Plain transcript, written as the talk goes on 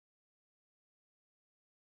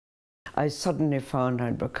I suddenly found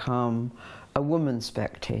I'd become a woman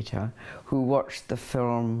spectator who watched the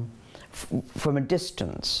film from a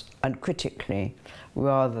distance and critically,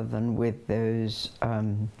 rather than with those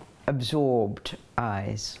absorbed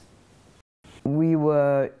eyes. We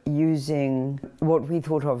were using what we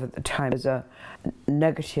thought of at the time as a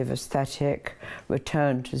negative aesthetic,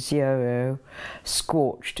 return to zero,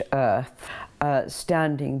 scorched earth,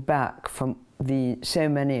 standing back from so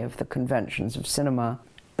many of the conventions of cinema.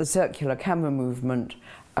 The circular camera movement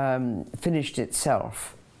finished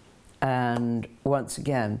itself and once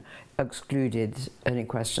again excluded any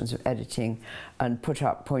questions of editing and put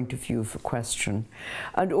up point of view for question,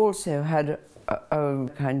 and also had a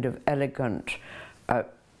kind of elegant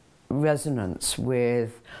resonance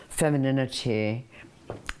with femininity,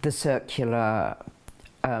 the circular,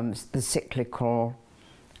 the cyclical,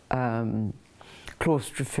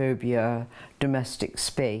 claustrophobia, domestic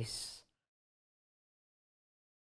space.